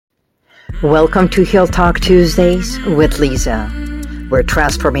Welcome to Heal Talk Tuesdays with Lisa, where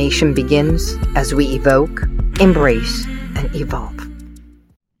transformation begins as we evoke, embrace, and evolve.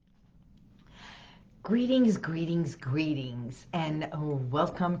 Greetings, and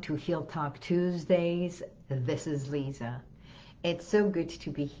welcome to Heal Talk Tuesdays. This is Lisa. It's so good to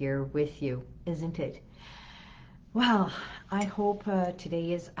be here with you, isn't it? Well, I hope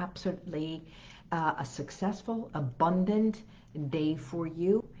today is absolutely a successful, abundant day for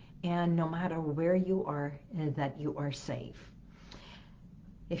you. And no matter where you are, that you are safe.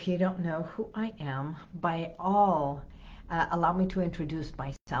 If you don't know who I am, allow me to introduce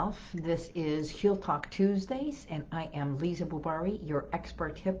myself. This is Heal Talk Tuesdays, and I am Lisa Bubari, your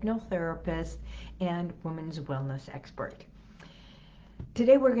expert hypnotherapist and women's wellness expert.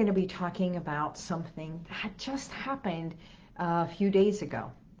 Today we're going to be talking about something that just happened a few days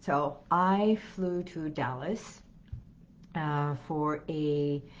ago. So I flew to Dallas for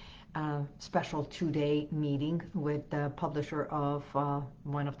a special 2-day meeting with the publisher of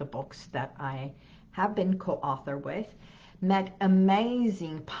one of the books that I have been co-author with. Met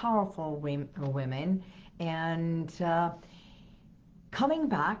amazing, powerful women, and coming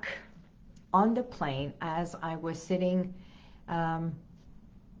back on the plane as I was sitting,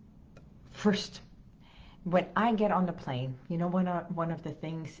 first, when I get on the plane, you know, one of the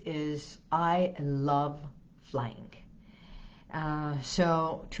things is I love flying.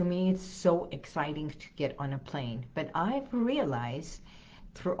 So to me, it's so exciting to get on a plane. But I've realized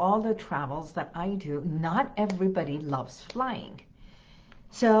through all the travels that I do, not everybody loves flying.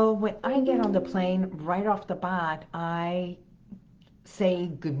 So when I get on the plane, right off the bat, I say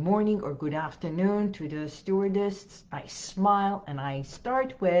good morning or good afternoon to the stewardess. I smile and I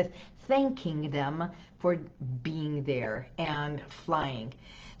start with thanking them for being there and flying.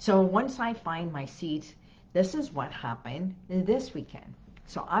 So once I find my seat, this is what happened this weekend.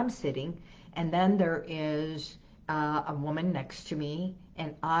 So I'm sitting, and then there is a woman next to me,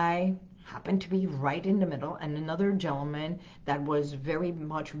 and I happen to be right in the middle, and another gentleman that was very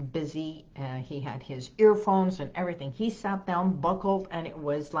much busy. He had his earphones and everything. He sat down, buckled, and it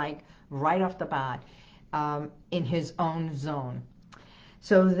was like right off the bat in his own zone.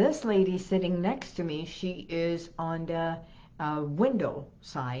 So this lady sitting next to me, she is on the window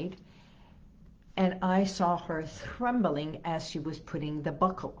side, and I saw her trembling as she was putting the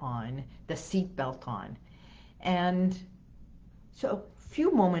buckle on, the seat belt on. And so a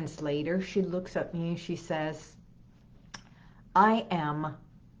few moments later, she looks at me and she says, I am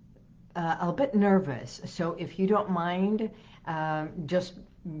a bit nervous, so if you don't mind, just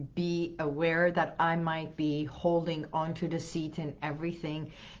be aware that I might be holding onto the seat and everything.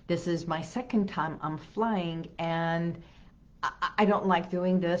 This is my second time I'm flying, and I don't like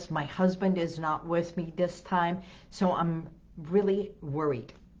doing this. My husband is not with me this time, so I'm really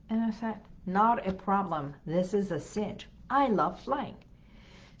worried. And I said, not a problem. This is a cinch. I love flying.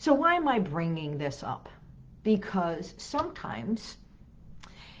 So why am I bringing this up? Because sometimes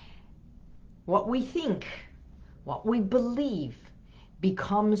what we think, what we believe,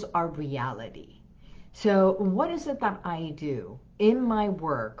 becomes our reality. So what is it that I do in my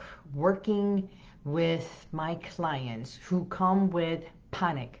work, working with my clients who come with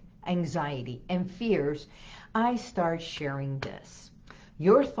panic, anxiety, and fears? I start sharing this.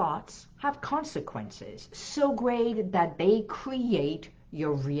 Your thoughts have consequences so great that they create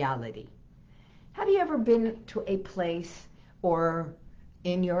your reality. Have you ever been to a place or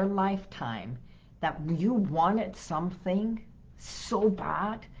in your lifetime that you wanted something so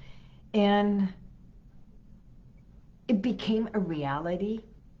bad and it became a reality?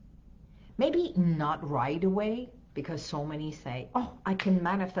 Maybe not right away, because so many say, oh, I can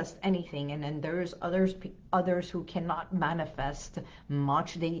manifest anything, and then there's others who cannot manifest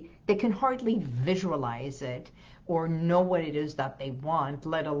much. They can hardly visualize it or know what it is that they want,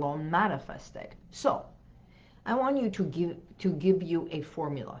 let alone manifest it. So I want you to give you a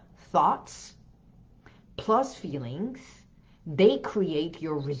formula. Thoughts plus feelings, they create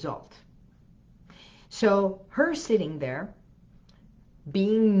your result. So her sitting there,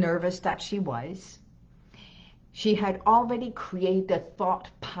 being nervous that she was, she had already created a thought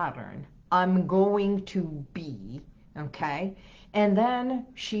pattern. I'm going to be, okay? And then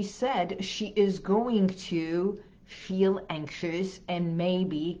she said she is going to feel anxious and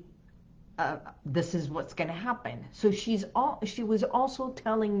maybe this is what's going to happen. So she was also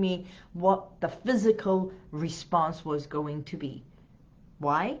telling me what the physical response was going to be.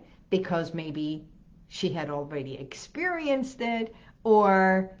 Why? Because maybe she had already experienced it,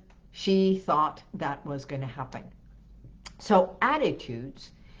 or she thought that was going to happen. So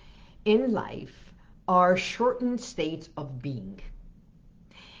attitudes in life are shortened states of being.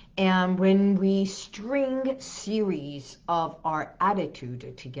 And when we string series of our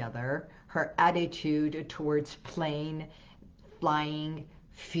attitude together, her attitude towards plane, flying,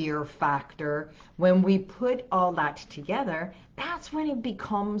 fear factor, when we put all that together, that's when it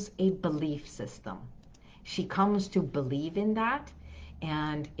becomes a belief system. She comes to believe in that,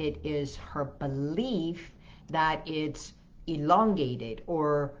 and it is her belief that it's elongated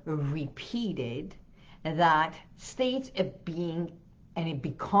or repeated that states of being, and it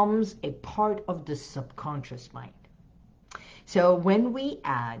becomes a part of the subconscious mind. So when we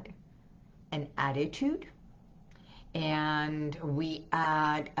add an attitude and we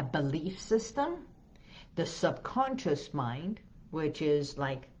add a belief system, the subconscious mind, which is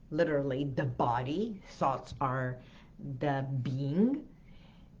like literally the body, thoughts are the being,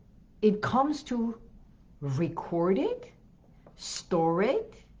 it comes to record it, store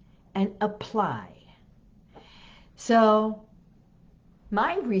it, and apply. So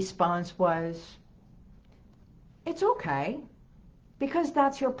my response was, it's okay, because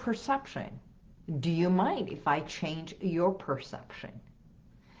that's your perception. Do you mind if I change your perception?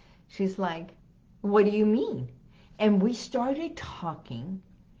 She's like, what do you mean? And we started talking,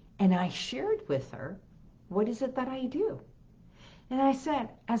 and I shared with her, what is it that I do? And I said,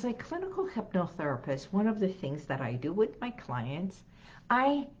 as a clinical hypnotherapist, one of the things that I do with my clients,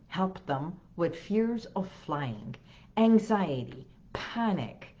 I help them with fears of flying, anxiety,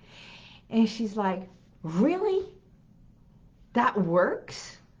 panic. And she's like, really? That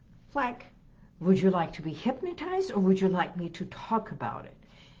works? Like, would you like to be hypnotized, or would you like me to talk about it?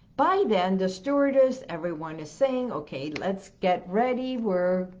 By then, the stewardess, everyone is saying, okay, let's get ready.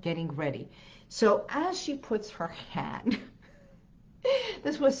 We're getting ready. So as she puts her hand,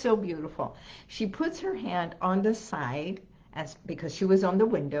 this was so beautiful. She puts her hand on the side, because she was on the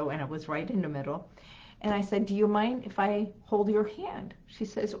window and I was right in the middle. And I said, do you mind if I hold your hand? She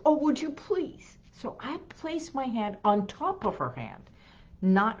says, oh, would you please? So I placed my hand on top of her hand,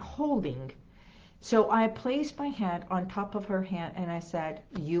 not holding. So I placed my hand on top of her hand and I said,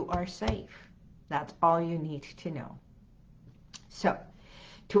 you are safe. That's all you need to know. So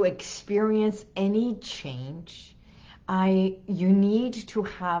to experience any change, you need to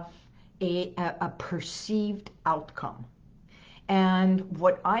have a perceived outcome. And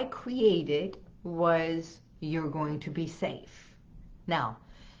what I created was, you're going to be safe. Now,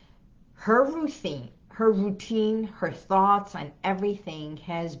 her routine, her thoughts and everything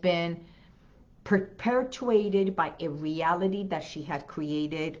has been perpetuated by a reality that she had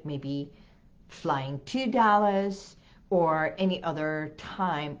created, maybe flying to Dallas or any other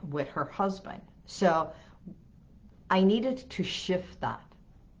time with her husband. So I needed to shift that.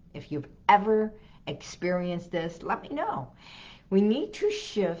 If you've ever experienced this, let me know. We need to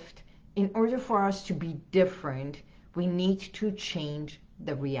shift. In order for us to be different, we need to change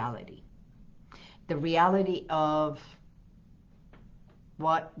the reality. The reality of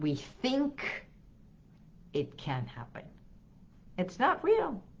what we think it can happen. It's not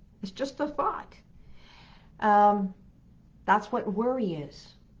real. It's just a thought. That's what worry is.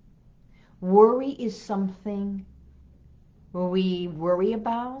 Worry is something we worry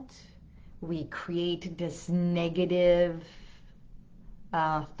about. We create this negative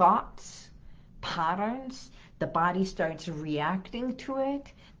thoughts, patterns. The body starts reacting to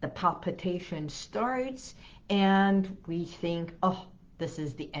it. The palpitation starts, and we think, oh, this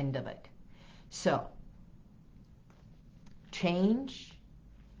is the end of it. So, change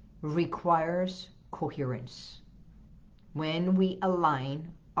requires coherence. When we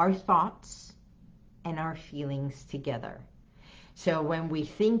align our thoughts and our feelings together. So when we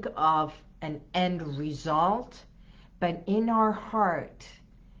think of an end result, but in our heart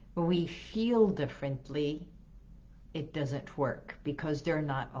we feel differently, it doesn't work because they're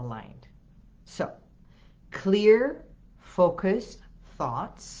not aligned. So clear, focused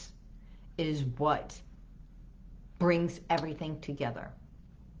thoughts is what brings everything together.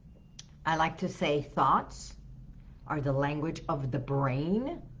 I like to say thoughts are the language of the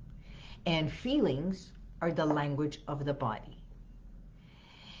brain, and feelings are the language of the body.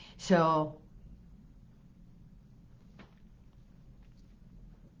 So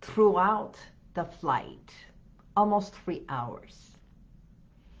throughout the flight, almost 3 hours,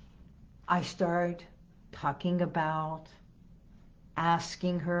 I started talking about,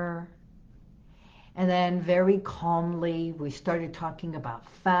 asking her, and then very calmly we started talking about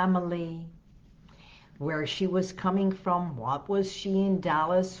family, where she was coming from, what was she in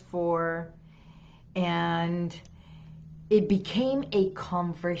Dallas for, and it became a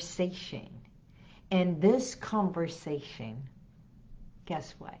conversation. And this conversation,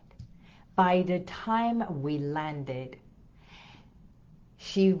 guess what? By the time we landed,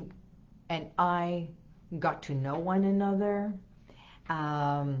 She and I got to know one another.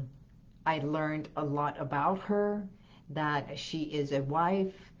 I learned a lot about her, that she is a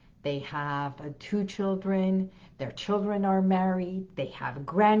wife. They have 2 children. Their children are married. They have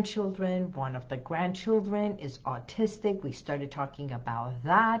grandchildren. One of the grandchildren is autistic. We started talking about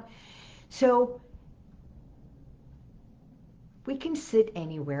that. So we can sit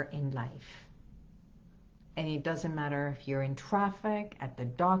anywhere in life. And it doesn't matter if you're in traffic, at the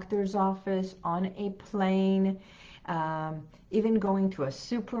doctor's office, on a plane, even going to a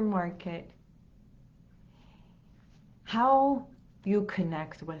supermarket. How you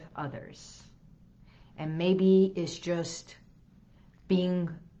connect with others. And maybe it's just being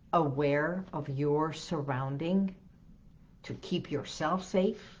aware of your surrounding to keep yourself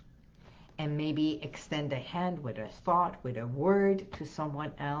safe, and maybe extend a hand with a thought, with a word to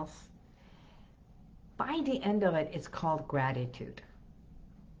someone else. By the end of it, it's called gratitude.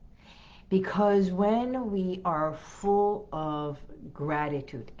 Because when we are full of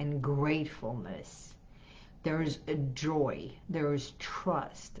gratitude and gratefulness, there is a joy, there is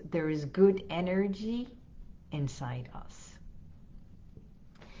trust, there is good energy inside us.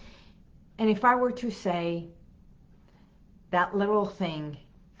 And if I were to say that little thing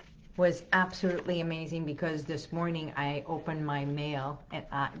was absolutely amazing, because this morning I opened my mail, and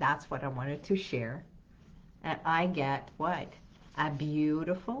that's what I wanted to share. And I get what? A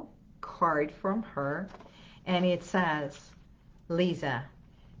beautiful card from her. And it says, Lisa,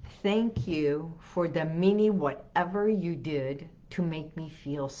 thank you for the mini whatever you did to make me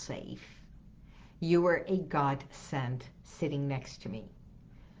feel safe. You were a godsend sitting next to me.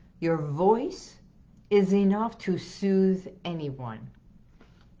 Your voice is enough to soothe anyone.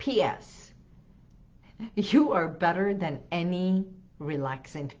 P.S. You are better than any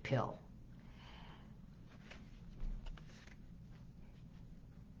relaxant pill.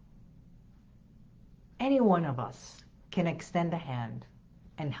 Any one of us can extend a hand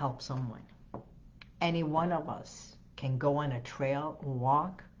and help someone. Any one of us can go on a trail,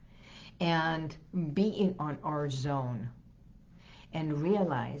 walk, and be on our zone, and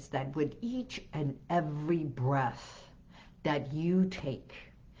realize that with each and every breath that you take,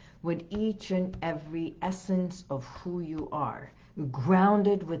 with each and every essence of who you are,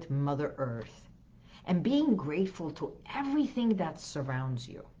 grounded with Mother Earth, and being grateful to everything that surrounds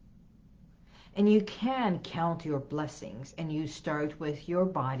you. And you can count your blessings, and you start with your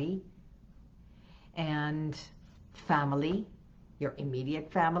body and family, your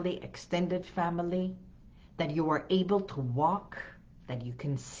immediate family, extended family, that you are able to walk, that you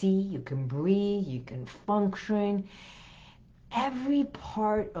can see, you can breathe, you can function, every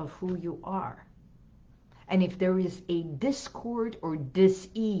part of who you are. And if there is a discord or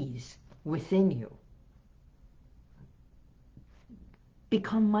dis-ease within you,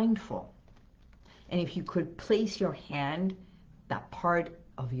 become mindful. And if you could place your hand, that part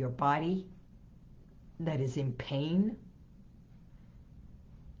of your body that is in pain,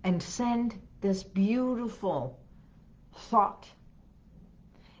 and send this beautiful thought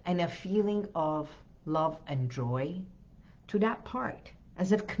and a feeling of love and joy to that part,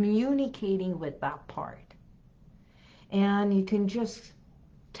 as if communicating with that part. And you can just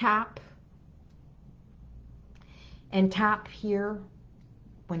tap and tap here.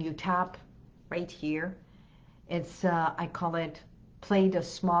 When you tap right here, it's I call it play the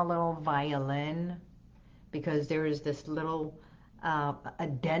small little violin, because there is this little a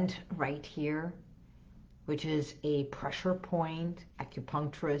dent right here, which is a pressure point.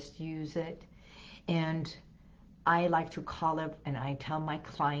 Acupuncturists use it, and I like to call it, and I tell my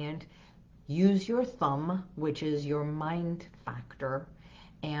client, use your thumb, which is your mind factor,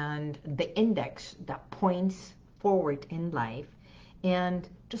 and the index that points forward in life, and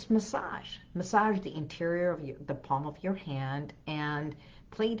just massage the interior of the palm of your hand, and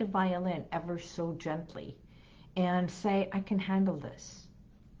play the violin ever so gently, and say, I can handle this.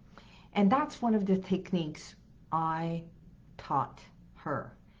 And that's one of the techniques I taught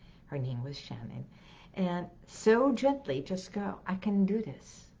her. Her name was Shannon. And so gently, just go, I can do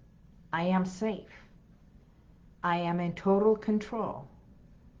this. I am safe. I am in total control.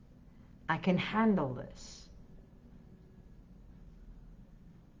 I can handle this.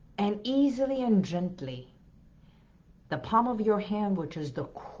 And easily and gently, the palm of your hand, which is the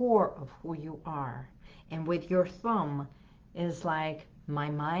core of who you are, and with your thumb is like my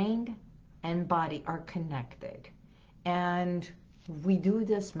mind and body are connected. And we do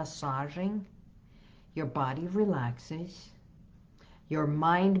this massaging, your body relaxes, your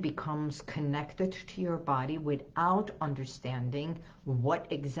mind becomes connected to your body without understanding what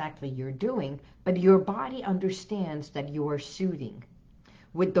exactly you're doing, but your body understands that you are soothing.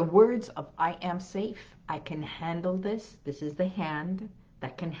 with the words of I am safe, I can handle this. This is the hand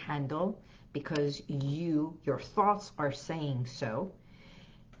that can handle, because your thoughts are saying so.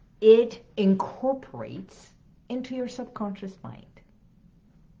 It incorporates into your subconscious mind.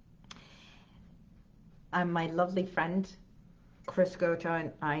 My lovely friend Chris Gota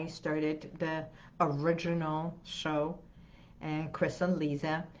and I started the original show, and Chris and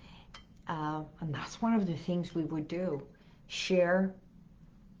Lisa, and that's one of the things we would do, share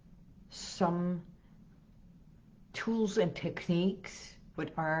some tools and techniques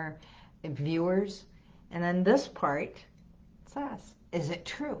with our viewers. And then this part says, is it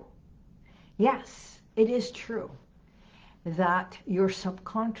true? Yes, it is true that your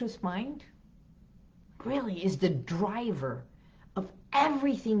subconscious mind really is the driver of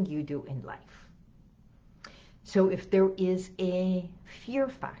everything you do in life. So if there is a fear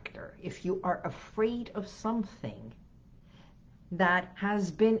factor, if you are afraid of something that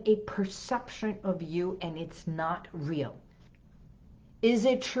has been a perception of you and it's not real, is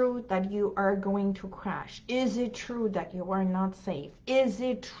it true that you are going to crash? Is it true that you are not safe? Is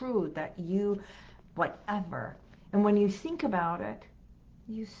it true that you, whatever? And when you think about it,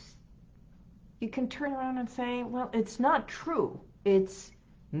 you can turn around and say, well, it's not true. It's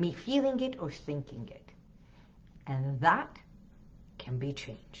me feeling it or thinking it. And that can be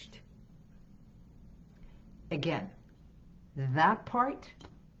changed. Again, that part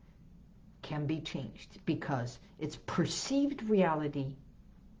can be changed because it's perceived reality.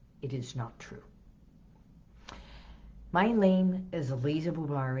 It is not true. My name is Lisa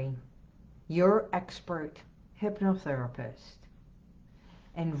Bubari, your expert hypnotherapist,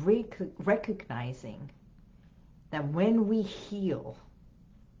 and recognizing that when we heal,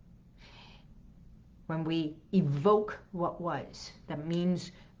 when we evoke what was, that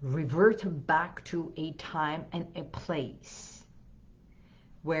means revert back to a time and a place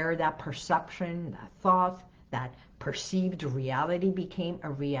where that perception, that thought, that perceived reality became a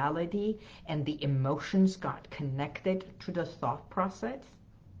reality and the emotions got connected to the thought process,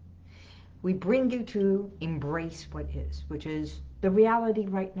 we bring you to embrace what is, which is the reality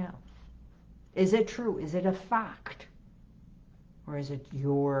right now. Is it true? Is it a fact? Or is it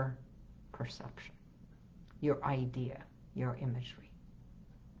your perception, your idea, your imagery?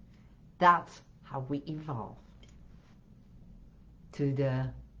 That's how we evolve to the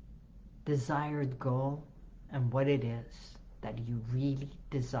desired goal and what it is that you really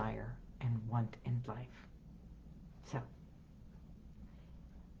desire and want in life. So,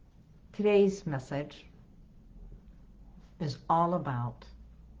 today's message is all about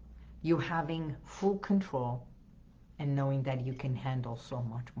you having full control and knowing that you can handle so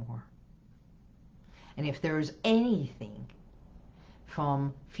much more. And if there's anything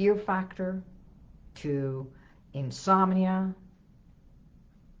from fear factor to insomnia,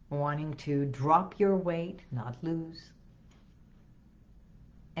 wanting to drop your weight, not lose,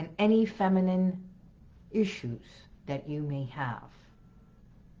 and any feminine issues that you may have,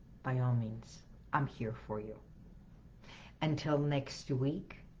 by all means, I'm here for you. Until next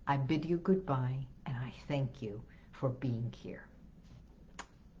week, I bid you goodbye, and I thank you for being here.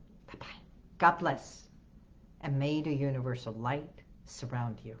 Bye-bye. God bless, and may the universal light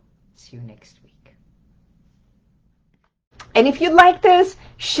surround you. See you next week. And if you like this,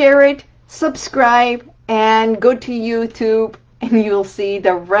 share it, subscribe, and go to YouTube, and you'll see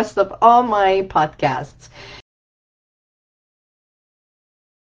the rest of all my podcasts.